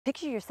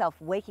Picture yourself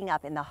waking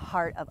up in the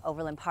heart of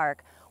Overland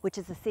Park, which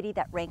is a city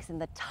that ranks in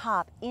the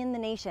top in the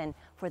nation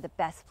for the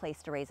best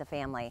place to raise a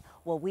family.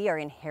 Well, we are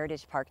in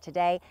Heritage Park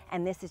today,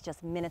 and this is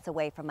just minutes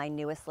away from my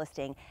newest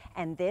listing.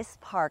 And this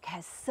park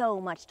has so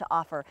much to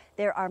offer.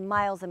 There are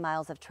miles and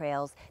miles of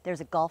trails.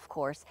 There's a golf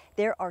course.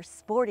 There are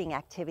sporting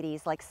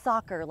activities like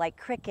soccer, like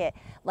cricket,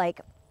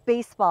 like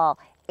baseball,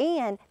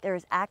 and there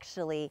is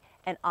actually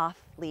an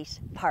off-leash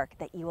park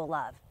that you will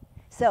love.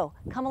 So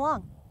come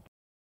along.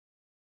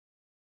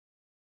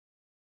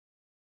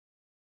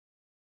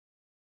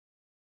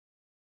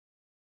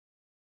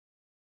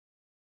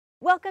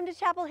 Welcome to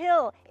Chapel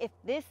Hill. If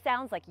this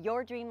sounds like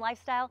your dream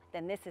lifestyle,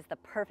 then this is the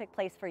perfect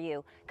place for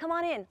you. Come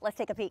on in, let's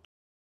take a peek.